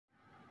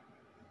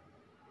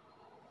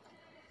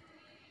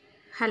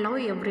Hello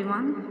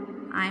everyone,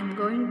 I am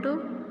going to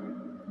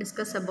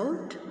discuss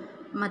about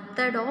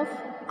method of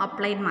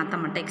applied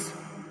mathematics.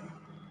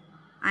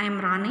 I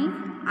am Rani,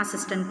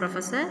 Assistant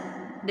Professor,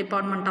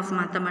 Department of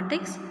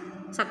Mathematics,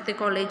 Sakti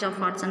College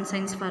of Arts and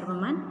Science for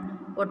Women,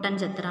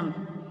 Ottanjathiram.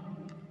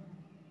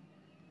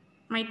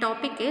 My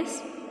topic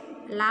is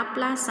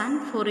Laplace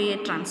and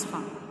Fourier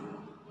transform.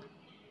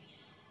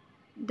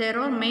 There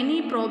are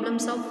many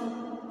problems of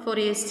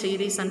Fourier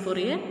series and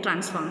Fourier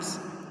transforms.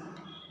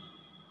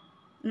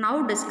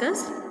 Now discuss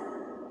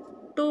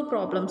two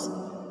problems.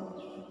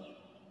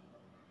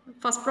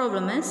 First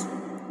problem is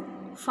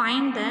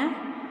find the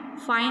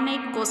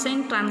finite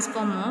cosine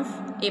transform of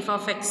f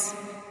of x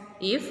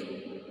if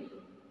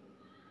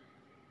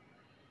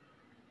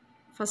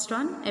first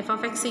one f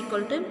of x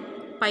equal to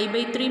pi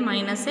by 3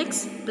 minus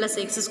x plus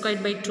x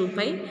squared by 2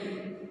 pi.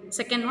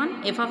 Second one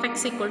f of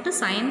x equal to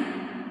sin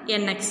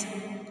nx.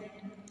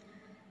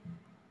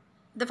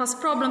 The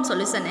first problem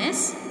solution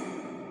is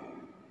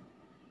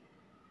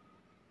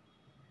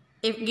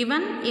if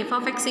given f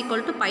of x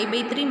equal to pi by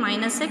 3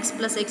 minus x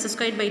plus x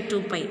squared by 2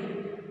 pi.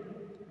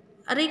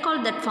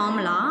 Recall that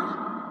formula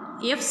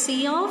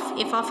fc of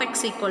f of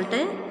x equal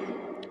to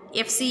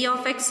fc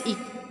of x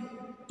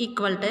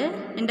equal to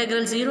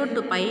integral 0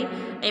 to pi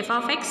f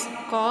of x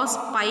cos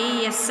pi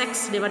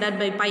sx divided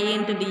by pi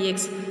into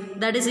dx,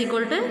 that is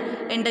equal to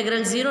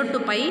integral 0 to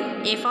pi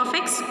f of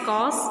x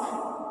cos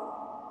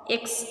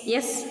x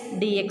s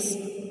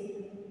dx.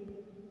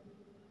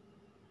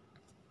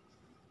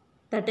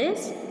 That is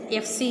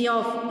fc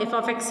of f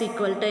of x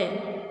equal to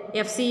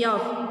fc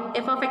of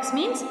f of x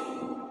means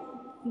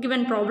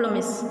given problem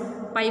is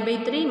pi by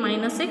 3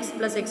 minus x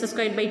plus x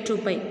squared by 2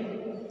 pi.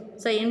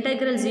 So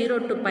integral 0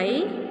 to pi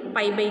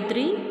by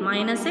 3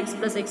 minus x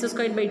plus x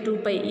squared by 2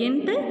 pi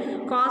into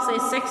cos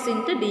sx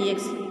into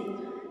dx.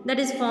 That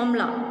is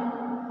formula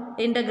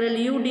integral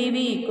u dv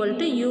equal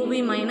to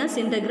uv minus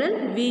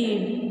integral v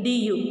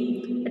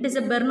du. It is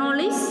a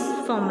Bernoulli's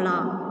formula.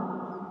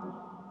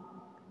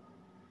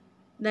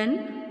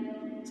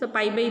 Then, so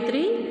pi by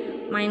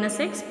 3 minus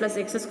x plus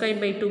x squared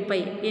by 2 pi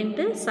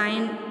into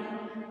sin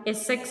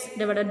sx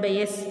divided by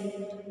s,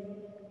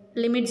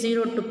 limit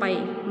 0 to pi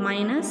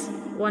minus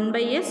 1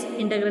 by s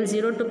integral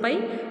 0 to pi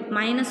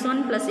minus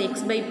 1 plus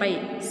x by pi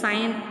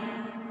sin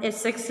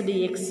sx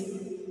dx.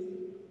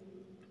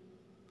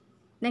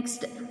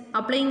 Next,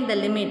 applying the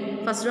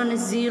limit, first one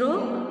is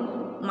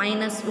 0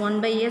 minus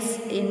 1 by s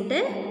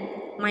into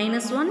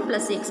minus 1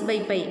 plus x by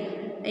pi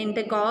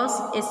into cos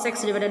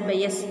sx divided by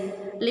s,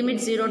 limit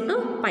 0 to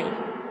pi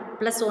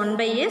plus 1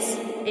 by s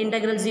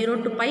integral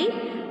 0 to pi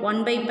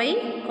 1 by pi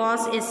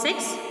cos sx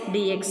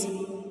dx.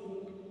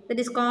 That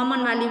is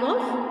common value of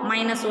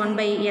minus 1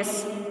 by s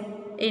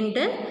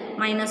into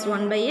minus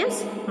 1 by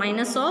s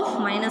minus of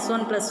minus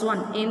 1 plus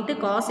 1 into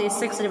cos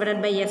sx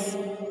divided by s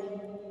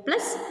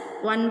plus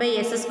 1 by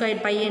s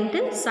squared pi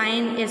into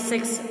sin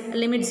sx,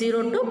 limit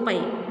 0 to pi.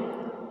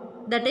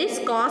 That is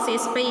cos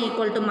s pi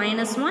equal to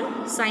minus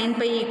 1, sin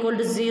pi equal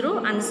to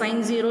 0 and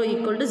sin 0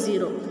 equal to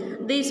 0.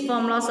 These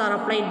formulas are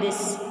applied this.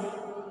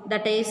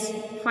 That is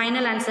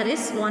final answer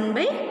is 1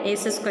 by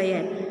s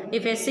square.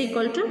 If s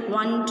equal to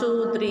 1,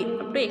 2, 3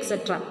 up to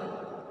etc.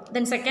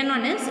 Then second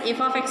one is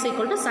f of x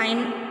equal to sin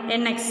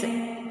nx.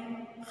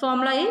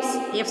 Formula is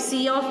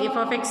fc of f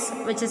of x,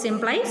 which is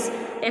implies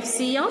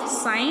fc of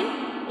sin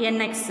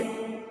nx.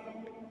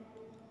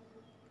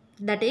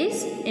 That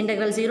is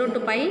integral 0 to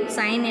pi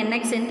sin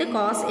nx into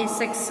cos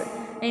sx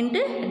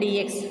into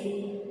dx.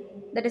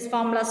 That is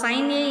formula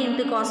sin a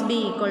into cos b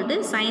equal to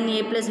sin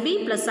a plus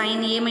b plus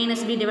sin a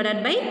minus b divided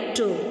by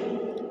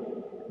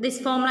 2. This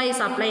formula is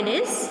applied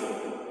is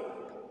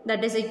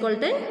that is equal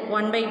to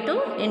 1 by 2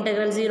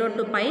 integral 0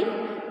 to pi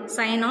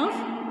sin of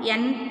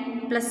n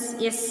plus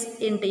s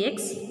into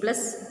x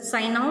plus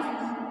sin of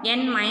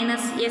n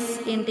minus s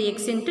into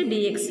x into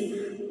dx.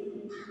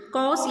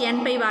 Cos n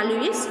pi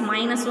value is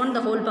minus 1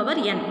 the whole power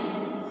n.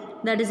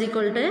 That is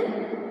equal to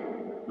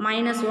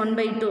minus 1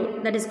 by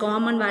 2. That is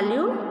common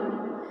value.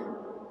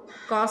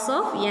 Cos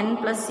of n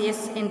plus s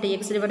into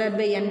x divided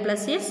by n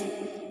plus s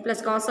plus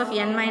cos of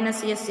n minus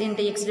s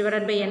into x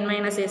divided by n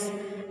minus s,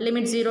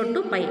 limit 0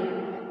 to pi.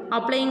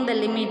 Applying the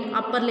limit,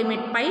 upper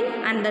limit pi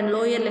and then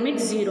lower limit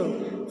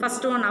 0.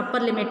 First one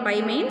upper limit pi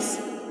means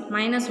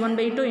minus 1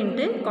 by 2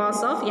 into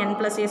cos of n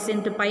plus s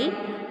into pi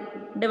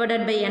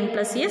divided by n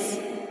plus s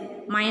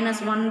minus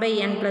 1 by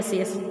n plus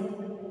s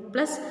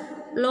plus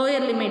lower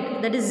limit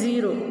that is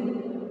 0.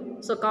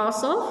 So cos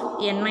of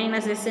n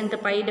minus s into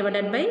pi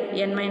divided by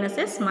n minus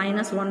s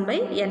minus 1 by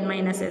n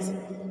minus s,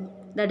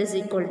 that is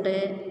equal to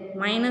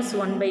minus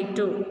 1 by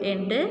 2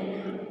 into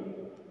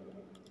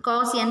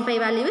cos n pi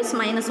value is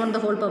minus 1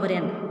 the whole power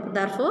n.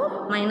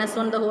 Therefore minus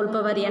 1 the whole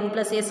power n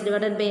plus s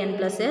divided by n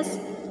plus s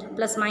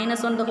plus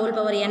minus 1 the whole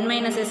power n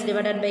minus s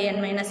divided by n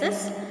minus s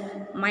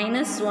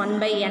minus 1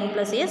 by n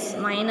plus s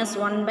minus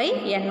 1 by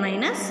n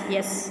minus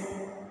s,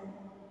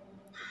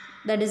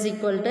 that is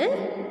equal to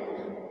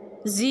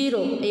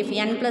 0 if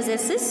n plus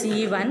s is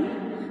even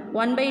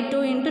 1 by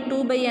 2 into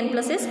 2 by n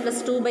plus s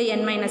plus 2 by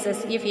n minus s.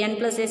 If n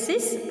plus s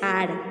is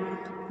add,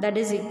 that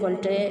is equal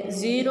to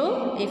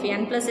 0 if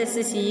n plus s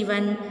is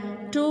even.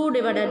 2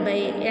 divided by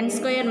n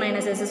square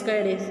minus s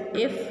square is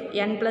if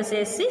n plus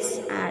s is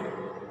add.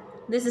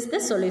 This is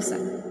the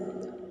solution.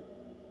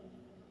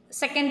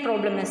 Second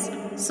problem is,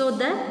 so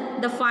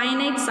the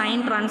finite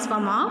sine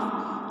transform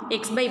of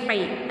x by pi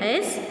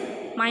is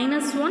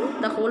minus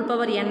 1 the whole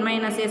power n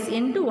minus s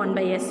into 1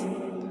 by s.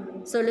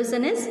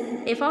 Solution is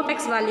f of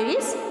x value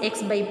is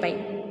x by pi.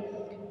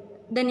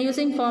 Then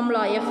using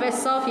formula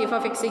fs of f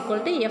of x equal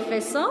to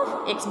fs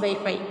of x by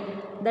pi,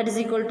 that is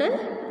equal to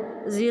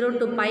 0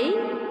 to pi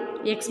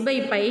x by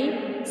pi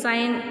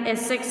sine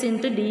sx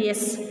into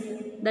ds,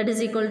 that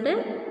is equal to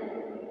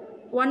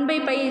 1 by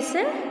pi is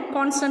a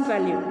constant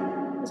value.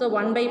 So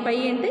 1 by pi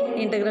into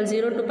integral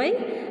 0 to pi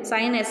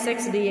sine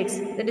sx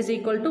dx, that is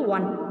equal to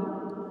 1.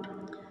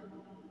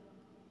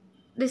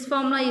 This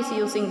formula is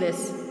using this.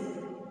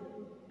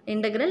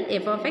 Integral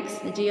f of x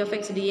g of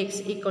x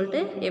dx equal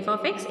to f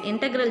of x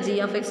integral g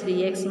of x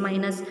dx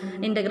minus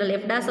integral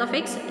f dash of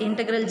x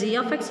integral g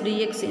of x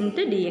dx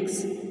into dx.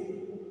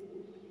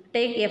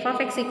 Take f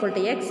of x equal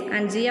to x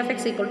and g of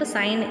x equal to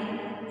sine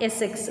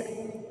sx,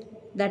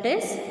 that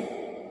is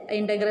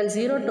integral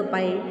 0 to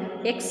pi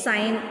x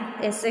sine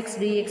sx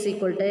dx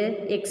equal to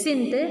x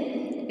into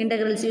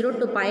integral 0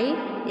 to pi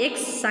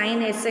x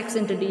sine sx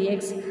into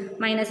dx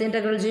minus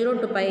integral 0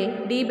 to pi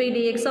d by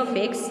dx of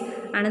x.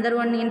 Another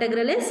one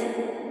integral is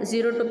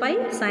 0 to pi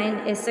sine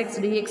sx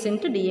dx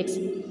into dx,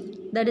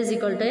 that is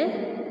equal to,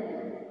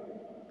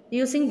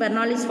 using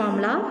Bernoulli's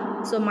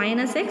formula, so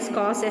minus x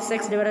cos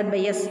sx divided by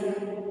s,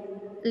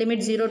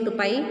 limit 0 to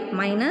pi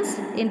minus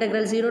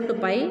integral 0 to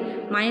pi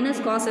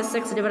minus cos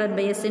sx divided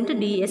by s into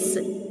ds,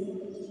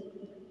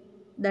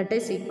 that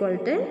is equal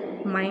to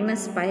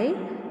minus pi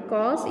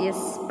cos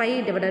s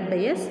pi divided by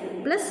s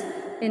plus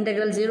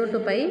integral 0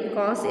 to pi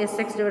cos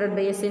sx divided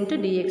by s into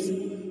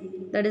dx,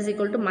 that is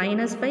equal to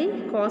minus pi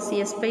cos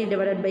s pi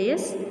divided by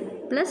s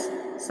plus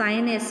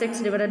sin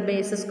sx divided by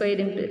s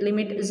squared into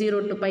limit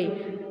 0 to pi,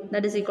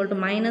 that is equal to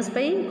minus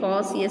pi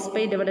cos s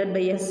pi divided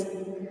by s.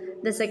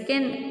 The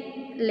second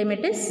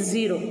limit is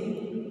 0,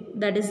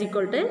 that is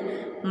equal to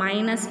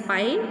minus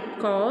pi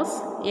cos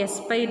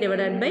s pi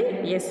divided by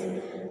s.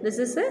 This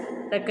is a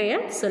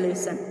required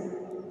solution.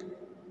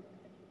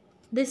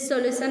 This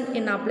solution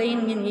in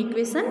applying in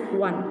equation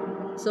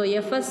 1. So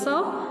fs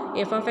of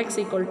f of x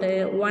equal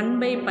to 1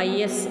 by pi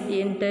s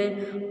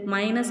into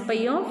minus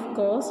pi of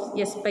cos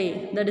s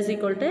pi, that is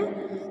equal to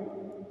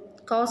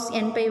cos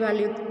n pi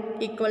value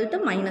equal to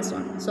minus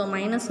 1. So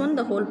minus 1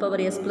 the whole power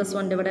s plus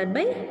 1 divided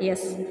by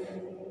s,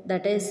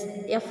 that is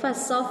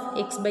fs of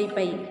x by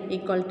pi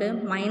equal to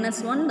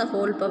minus 1 the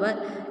whole power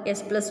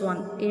s plus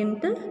 1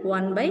 into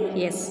 1 by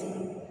s.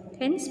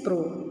 Hence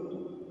proved.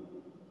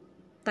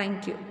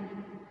 Thank you.